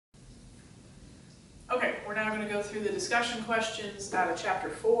Okay, we're now going to go through the discussion questions out of Chapter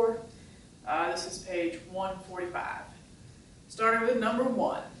 4. This is page 145. Starting with number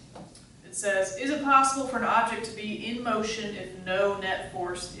 1. It says, is it possible for an object to be in motion if no net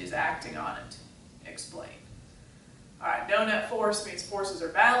force is acting on it? Explain. Alright, no net force means forces are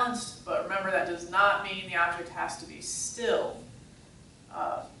balanced, but remember that does not mean the object has to be still.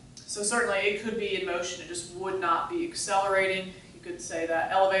 So certainly it could be in motion, it just would not be accelerating. You could say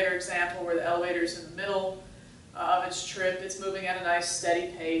that elevator example where the elevator is in the middle of its trip, it's moving at a nice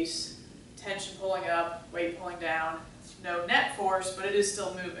steady pace, tension pulling up, weight pulling down, no net force, but it is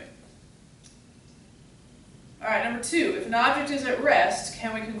still moving. Alright, number 2, if an object is at rest,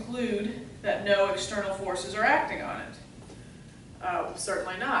 can we conclude that no external forces are acting on it?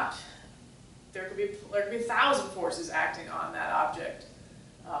 Certainly not. There could be 1,000 forces acting on that object.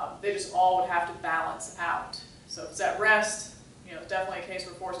 They just all would have to balance out. So if it's at rest, it's definitely a case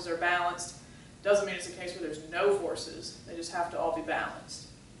where forces are balanced. Doesn't mean it's a case where there's no forces. They just have to all be balanced.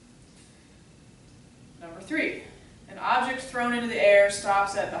 Number 3, an object thrown into the air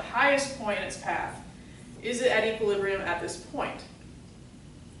stops at the highest point in its path. Is it at equilibrium at this point?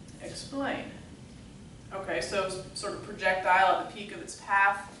 Explain. Okay, so sort of projectile at the peak of its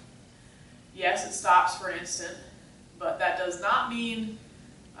path. Yes, it stops for an instant, but that does not mean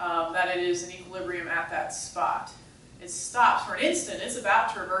that it is in equilibrium at that spot. It stops for an instant. It's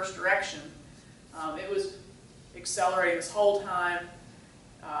about to reverse direction. It was accelerating this whole time,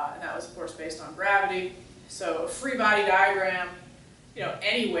 and that was, of course, based on gravity. So a free body diagram,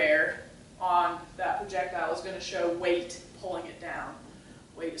 anywhere on that projectile is going to show weight pulling it down.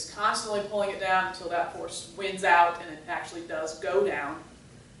 Weight is constantly pulling it down until that force wins out and it actually does go down.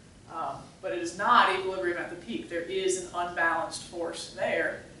 But it is not equilibrium at the peak. There is an unbalanced force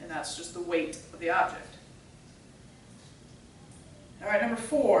there, and that's just the weight of the object. All right, number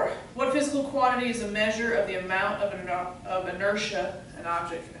 4. What physical quantity is a measure of the amount of inertia an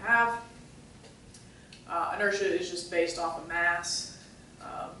object can have? Inertia is just based off of mass.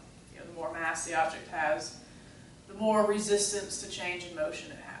 The more mass the object has, the more resistance to change in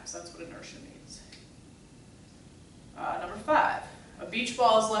motion it has. That's what inertia means. Number 5. A beach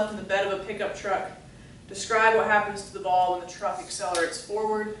ball is left in the bed of a pickup truck. Describe what happens to the ball when the truck accelerates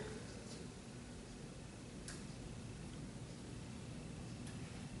forward.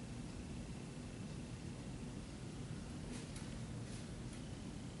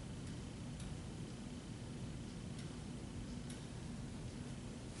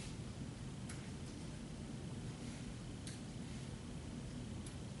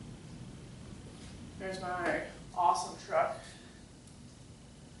 There's my awesome truck.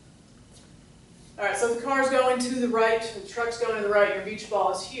 Alright, so the car's going to the right, the truck's going to the right, your beach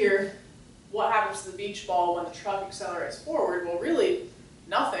ball is here. What happens to the beach ball when the truck accelerates forward? Well, really,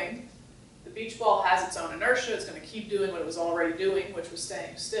 nothing. The beach ball has its own inertia. It's going to keep doing what it was already doing, which was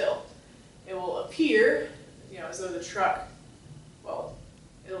staying still. It will appear, as though the truck,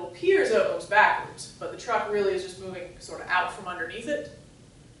 it'll appear as though it moves backwards, but the truck really is just moving sort of out from underneath it.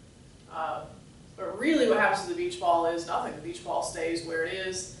 But really what happens to the beach ball is nothing. The beach ball stays where it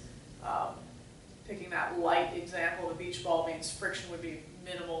is. Picking that light example, the beach ball means friction would be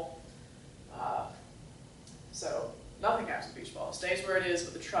minimal. So nothing happens to the beach ball. It stays where it is,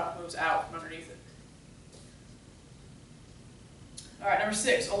 but the truck moves out from underneath it. All right, number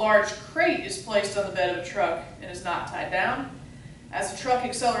 6. A large crate is placed on the bed of a truck and is not tied down. As the truck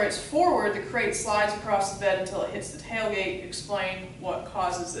accelerates forward, the crate slides across the bed until it hits the tailgate. Explain what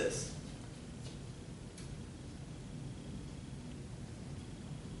causes this.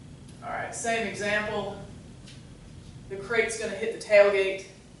 Alright, same example. The crate's going to hit the tailgate.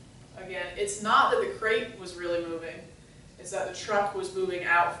 Again, it's not that the crate was really moving, it's that the truck was moving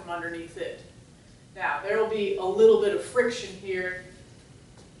out from underneath it. Now, there will be a little bit of friction here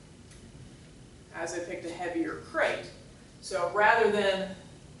as I picked a heavier crate. So rather than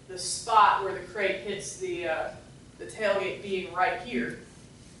the spot where the crate hits the tailgate being right here,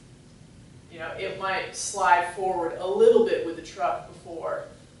 it might slide forward a little bit with the truck before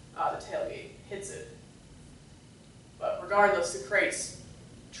the tailgate hits it. But regardless, the crate's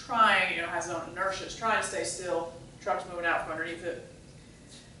trying, has its own inertia, it's trying to stay still, the truck's moving out from underneath it.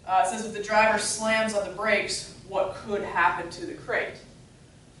 It says if the driver slams on the brakes, what could happen to the crate?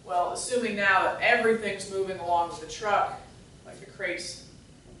 Well, assuming now that everything's moving along with the truck, like the crate's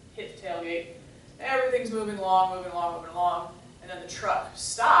hit the tailgate, everything's moving along, and then the truck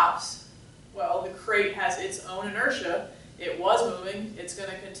stops, well, the crate has its own inertia. It was moving, it's going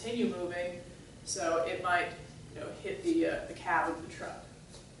to continue moving, so it might hit the cab of the truck.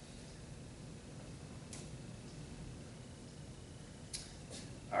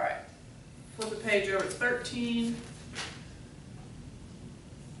 All right, flip it flip the page over to 13.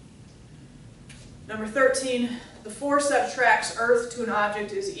 Number 13, the force that attracts Earth to an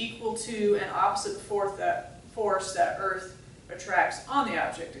object is equal to an opposite force that Earth attracts on the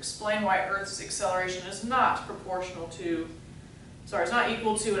object. Explain why Earth's acceleration is not proportional to, sorry, it's not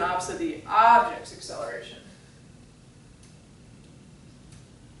equal to and opposite the object's acceleration.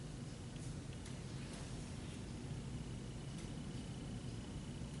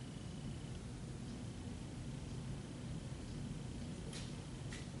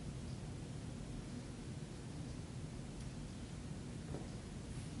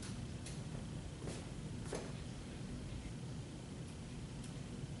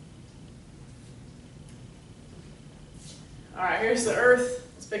 All right, here's the Earth.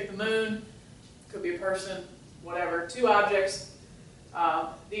 Let's pick the moon. Could be a person, whatever. Two objects.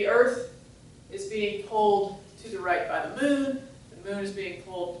 The Earth is being pulled to the right by the moon. The moon is being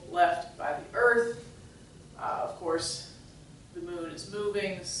pulled left by the Earth. Of course, the moon is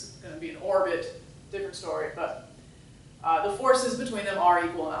moving. It's going to be in orbit. Different story, but the forces between them are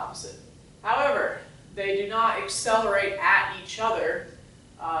equal and opposite. However, they do not accelerate at each other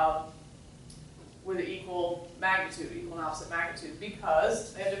with equal magnitude, equal and opposite magnitude,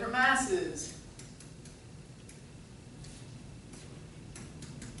 because they have different masses.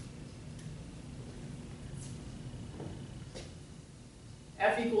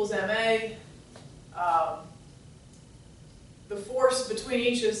 F equals ma. The force between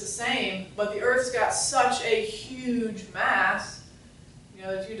each is the same, but the Earth's got such a huge mass, you know,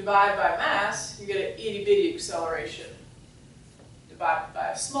 if you divide by mass, you get an itty-bitty acceleration. Divide by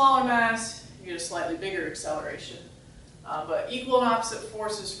a smaller mass, you get a slightly bigger acceleration. But equal and opposite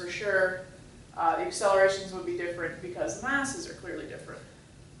forces for sure. The accelerations would be different because the masses are clearly different.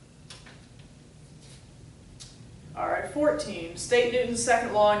 All right, 14. State Newton's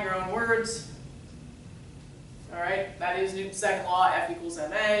second law in your own words. All right, that is Newton's second law, F equals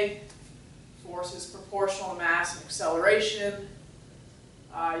ma. Force is proportional to mass and acceleration.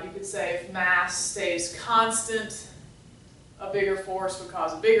 You could say if mass stays constant, a bigger force would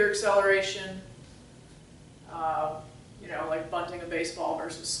cause a bigger acceleration. You know, like bunting a baseball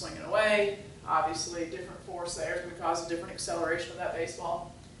versus swinging away. Obviously, different force there is going to cause a different acceleration of that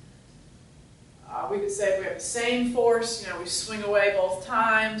baseball. We could say if we have the same force, you know, we swing away both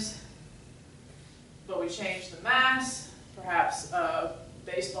times, but we change the mass, perhaps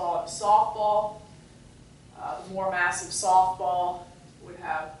baseball and softball. The more massive softball would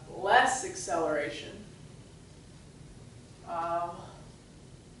have less acceleration.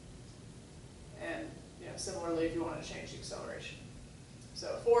 And you know, similarly, if you want to change the acceleration. So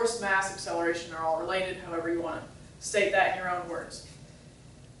force, mass, acceleration are all related, however you want to state that in your own words.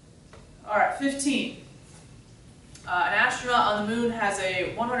 All right, 15. An astronaut on the moon has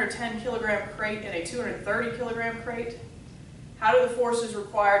a 110 kilogram crate and a 230 kilogram crate. How do the forces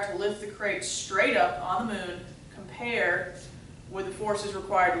required to lift the crate straight up on the moon compare with the forces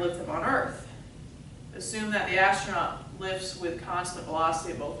required to lift them on Earth? Assume that the astronaut lifts with constant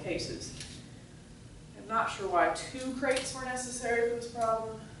velocity in both cases. I'm not sure why two crates were necessary for this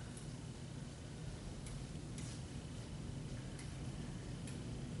problem.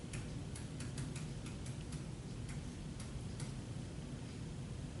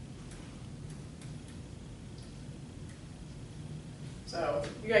 So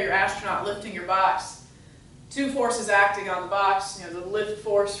you got your astronaut lifting your box, two forces acting on the box, you know, the lift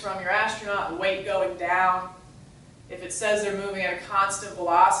force from your astronaut, the weight going down. If it says they're moving at a constant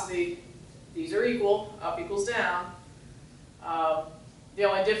velocity, these are equal, up equals down. The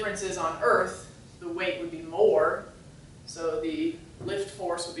only difference is on Earth, the weight would be more, so the lift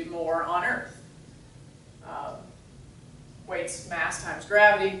force would be more on Earth. Weight's mass times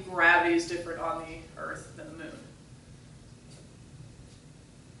gravity. Gravity is different on the Earth than the moon.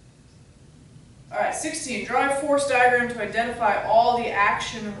 All right, 16. Draw a force diagram to identify all the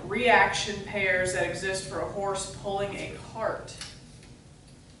action-reaction pairs that exist for a horse pulling a cart.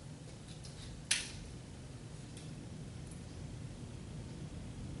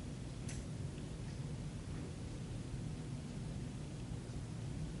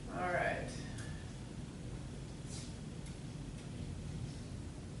 All right.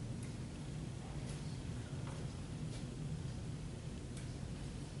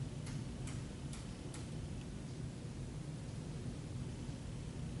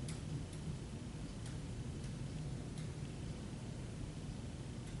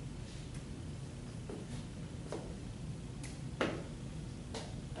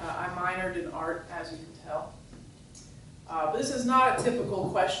 I minored in art, as you can tell. But this is not a typical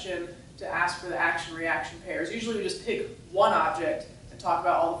question to ask for the action-reaction pairs. Usually we just pick one object and talk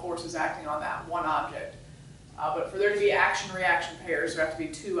about all the forces acting on that one object. But for there to be action-reaction pairs, there have to be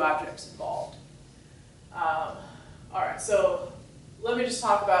two objects involved. All right, so let me just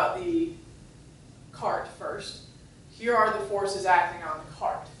talk about the cart first. Here are the forces acting on the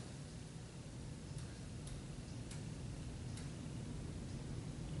cart.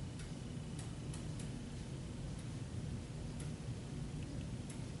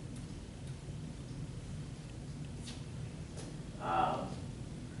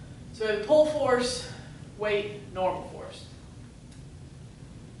 So we have pull force, weight, normal force.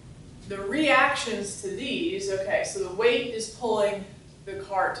 The reactions to these, okay, so the weight is pulling the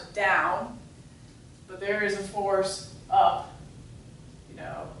cart down, but there is a force up, you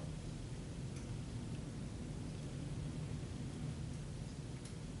know,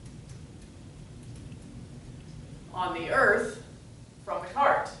 on the earth from the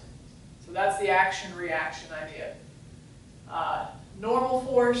cart. So that's the action-reaction idea. Normal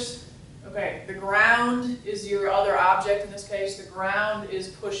force, okay, the ground is your other object in this case. The ground is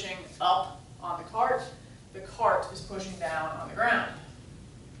pushing up on the cart. The cart is pushing down on the ground.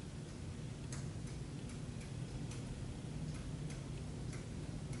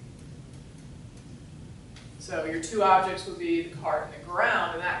 So your two objects would be the cart and the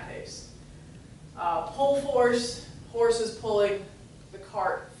ground in that case. Pull force, horse is pulling the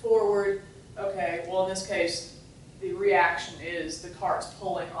cart forward. Okay, well in this case, the reaction is the cart's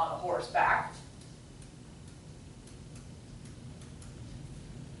pulling on the horse back.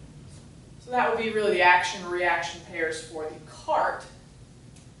 So that would be really the action-reaction pairs for the cart.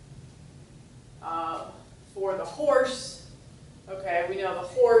 For the horse, okay, we know the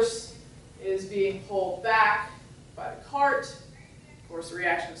horse is being pulled back by the cart. Of course, the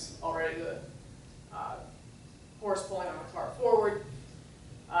reaction is already the horse pulling on the cart forward.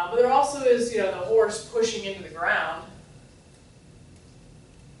 But there also is, you know, the horse pushing into the ground.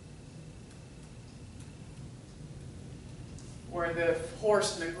 Where the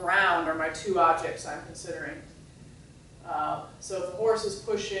horse and the ground are my two objects I'm considering. So if the horse is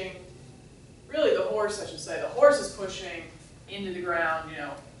pushing, really the horse, I should say, the horse is pushing into the ground, you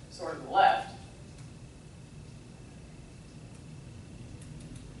know, sort of the left.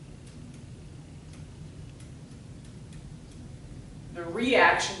 The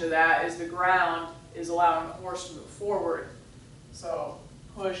reaction to that is the ground is allowing the horse to move forward. So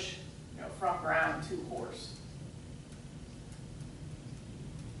push, you know, from ground to horse.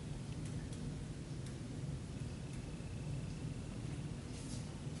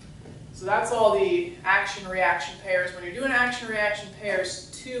 So that's all the action-reaction pairs. When you're doing action-reaction pairs,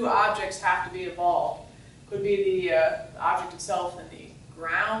 two objects have to be involved. Could be the object itself and the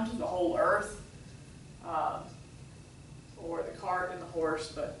ground, the whole earth, or the cart and the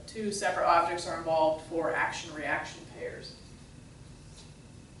horse, but two separate objects are involved for action-reaction pairs.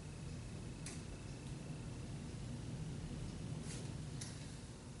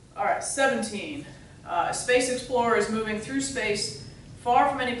 All right, 17. A space explorer is moving through space far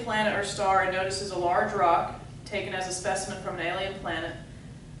from any planet or star and notices a large rock, taken as a specimen from an alien planet,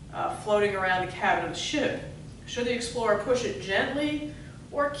 floating around the cabin of the ship. Should the explorer push it gently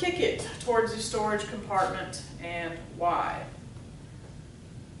or kick it towards the storage compartment, and why?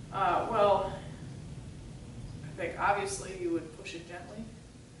 Well, I think obviously you would push it gently,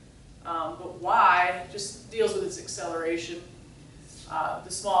 but why just deals with its acceleration. The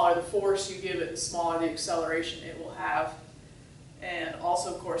smaller the force you give it, the smaller the acceleration it will have. And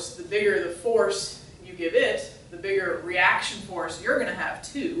also, of course, the bigger the force you give it, the bigger reaction force you're going to have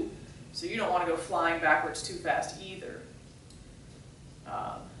too. So you don't want to go flying backwards too fast either.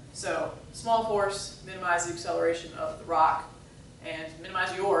 So small force, minimize the acceleration of the rock, and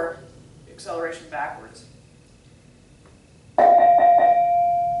minimize your acceleration backwards. All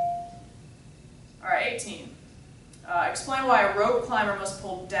right, 18. Explain why a rope climber must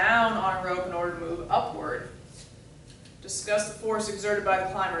pull down on a rope in order to move upward. Discuss the force exerted by the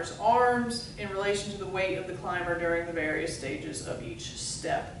climber's arms in relation to the weight of the climber during the various stages of each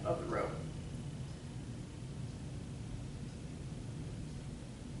step of the rope.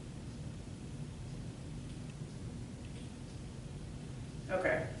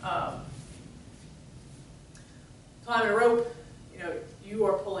 Okay. Climbing a rope, you know, you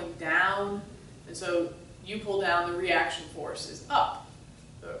are pulling down, and so you pull down, the reaction force is up.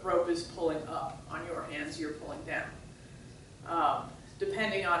 The rope is pulling up. On your hands, you're pulling down.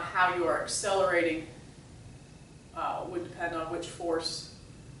 Depending on how you are accelerating would depend on which force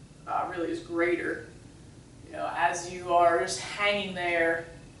really is greater. You know, as you are just hanging there,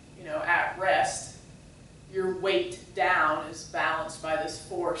 you know, at rest, your weight down is balanced by this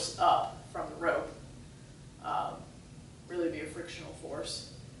force up from the rope. really be a frictional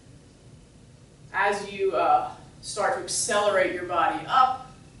force. As you start to accelerate your body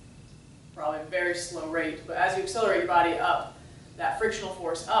up, probably a very slow rate, but as you accelerate your body up, that frictional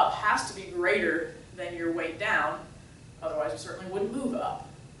force up has to be greater than your weight down, otherwise you certainly wouldn't move up.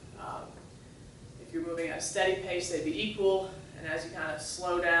 If you're moving at a steady pace, they'd be equal, and as you kind of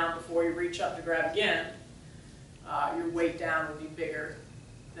slow down before you reach up to grab again, your weight down would be bigger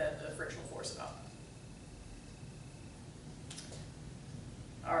than the frictional force up.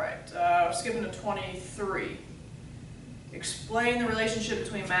 All right, skipping to 23. Explain the relationship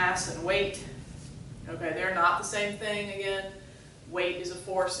between mass and weight. Okay, they're not the same thing again. Weight is a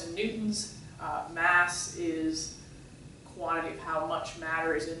force in newtons. Mass is quantity of how much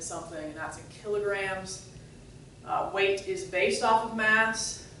matter is in something, and that's in kilograms. Weight is based off of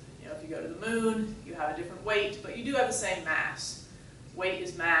mass. You know, if you go to the moon, you have a different weight, but you do have the same mass. Weight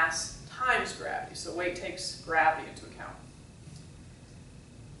is mass times gravity, so weight takes gravity into account.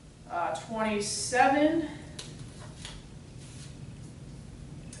 27.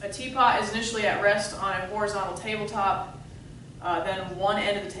 A teapot is initially at rest on a horizontal tabletop. Then one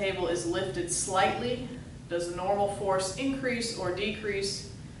end of the table is lifted slightly. Does the normal force increase or decrease?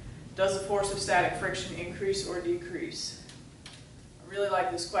 Does the force of static friction increase or decrease? I really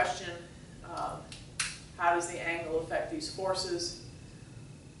like this question. How does the angle affect these forces?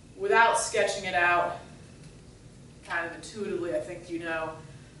 Without sketching it out, kind of intuitively, I think you know,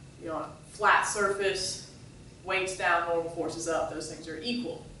 on a flat surface, weights down, normal forces up, those things are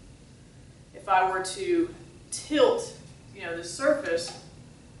equal. If I were to tilt, this surface,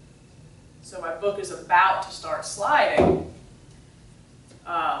 so my book is about to start sliding,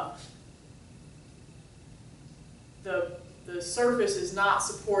 the surface is not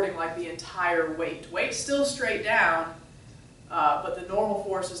supporting like the entire weight. Weight's still straight down, but the normal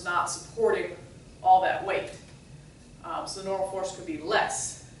force is not supporting all that weight. So the normal force could be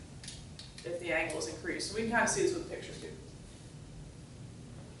less if the angle is increased. So we can kind of see this with the picture too.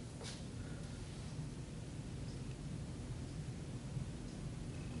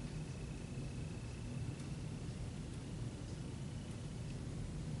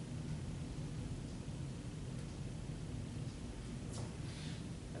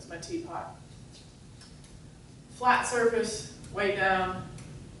 That's my teapot. Flat surface, weight down,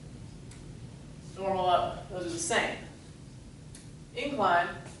 normal up, those are the same. Incline,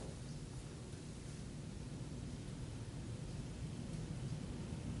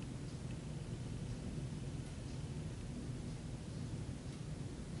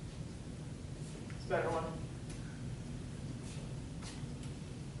 it's a better one.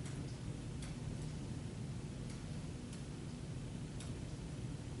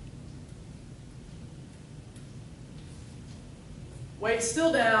 Weight's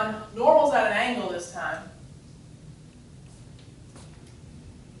still down, normal's at an angle this time.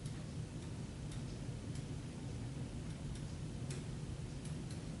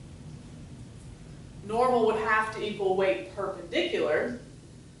 Normal would have to equal weight perpendicular,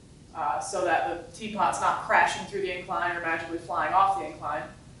 so that the teapot's not crashing through the incline or magically flying off the incline.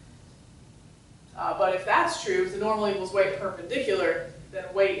 But if that's true, if the normal equals weight perpendicular, then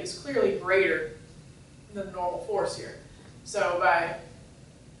weight is clearly greater than the normal force here. So by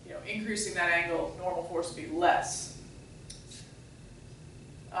increasing that angle, normal force would be less.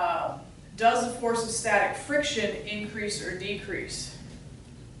 Does the force of static friction increase or decrease?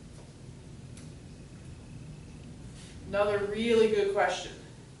 Another really good question.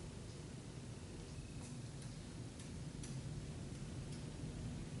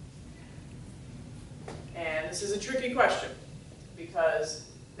 And this is a tricky question because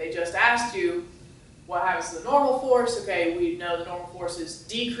they just asked you what happens to the normal force. Okay, we know the normal force is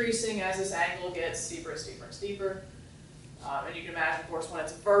decreasing as this angle gets steeper and steeper and steeper. And you can imagine, of course, when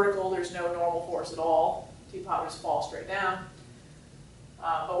it's vertical, there's no normal force at all. Teapot would just fall straight down.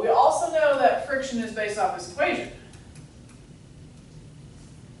 But we also know that friction is based off this equation.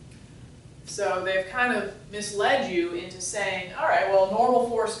 So they've kind of misled you into saying, all right, well, normal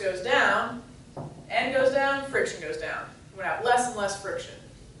force goes down, N goes down, friction goes down. We're going to have less and less friction.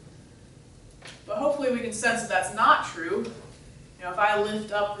 But hopefully we can sense that that's not true. If I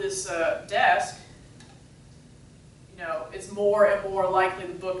lift up this desk, it's more and more likely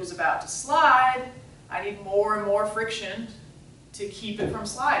the book is about to slide. I need more and more friction to keep it from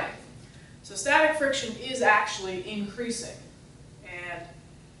sliding. So static friction is actually increasing. And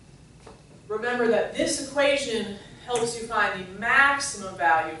remember that this equation helps you find the maximum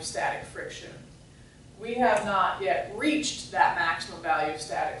value of static friction. We have not yet reached that maximum value of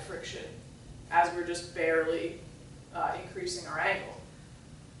static friction, as we're just barely increasing our angle.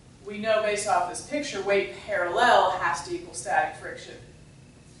 we know based off this picture, weight parallel has to equal static friction.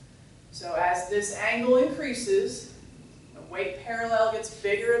 So as this angle increases, the weight parallel gets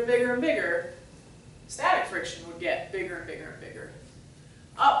bigger and bigger and bigger, static friction would get bigger and bigger and bigger,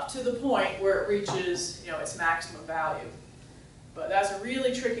 up to the point where it reaches, its maximum value. But that's a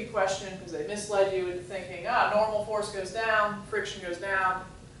really tricky question because they misled you into thinking, normal force goes down, friction goes down.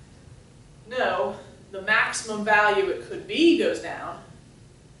 No, the maximum value it could be goes down,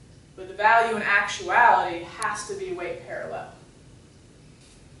 but the value in actuality has to be weight parallel.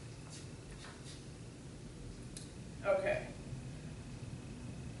 Okay.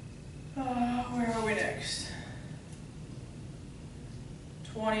 Where are we next?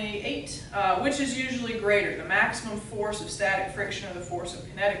 28. Which is usually greater, the maximum force of static friction or the force of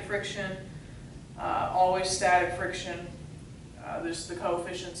kinetic friction? Always static friction. There's the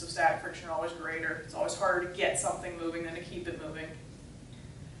coefficients of static friction are always greater. It's always harder to get something moving than to keep it moving.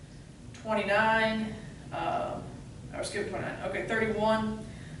 29. Or skip 29. Okay, 31.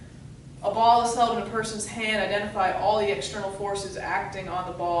 A ball is held in a person's hand. Identify all the external forces acting on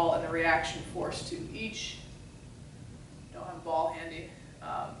the ball and the reaction force to each. Don't have a ball handy.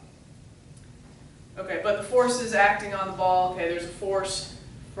 Okay, but the forces acting on the ball, okay, there's a force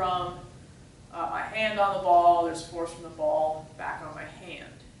from my hand on the ball, there's a force from the ball back on my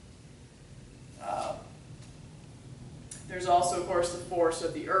hand. There's also, of course, the force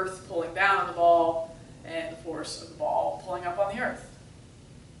of the earth pulling down on the ball and the force of the ball pulling up on the earth.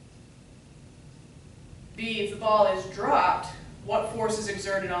 B, if the ball is dropped, what force is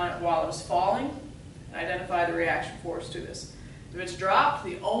exerted on it while it is falling? And identify the reaction force to this. If it's dropped,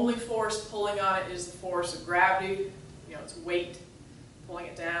 the only force pulling on it is the force of gravity, its weight pulling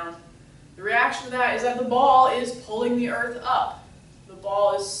it down. The reaction to that is that the ball is pulling the earth up. The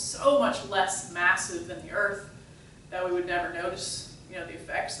ball is so much less massive than the earth that we would never notice, the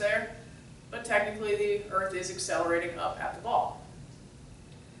effects there. But technically, the earth is accelerating up at the ball.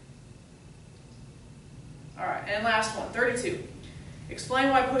 All right, and last one, 32. Explain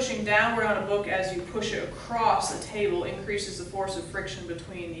why pushing downward on a book as you push it across a table increases the force of friction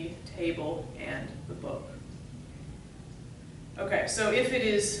between the table and the book. Okay, so if it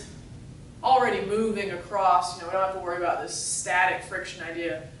is already moving across, we don't have to worry about this static friction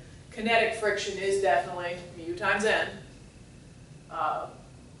idea. Kinetic friction is definitely mu times n.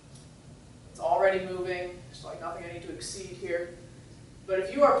 It's already moving, it's like nothing I need to exceed here. But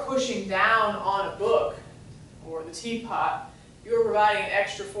if you are pushing down on a book or the teapot, you are providing an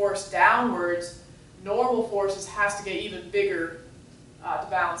extra force downwards. Normal forces has to get even bigger to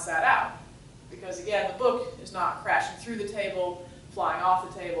balance that out. Because again, the book is not crashing through the table, flying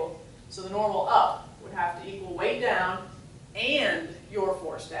off the table. So the normal up would have to equal weight down and your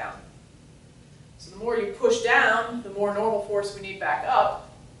force down. So the more you push down, the more normal force we need back up.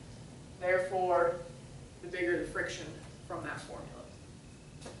 Therefore, the bigger the friction from that formula.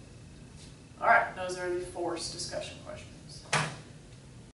 All right, those are the force discussion questions.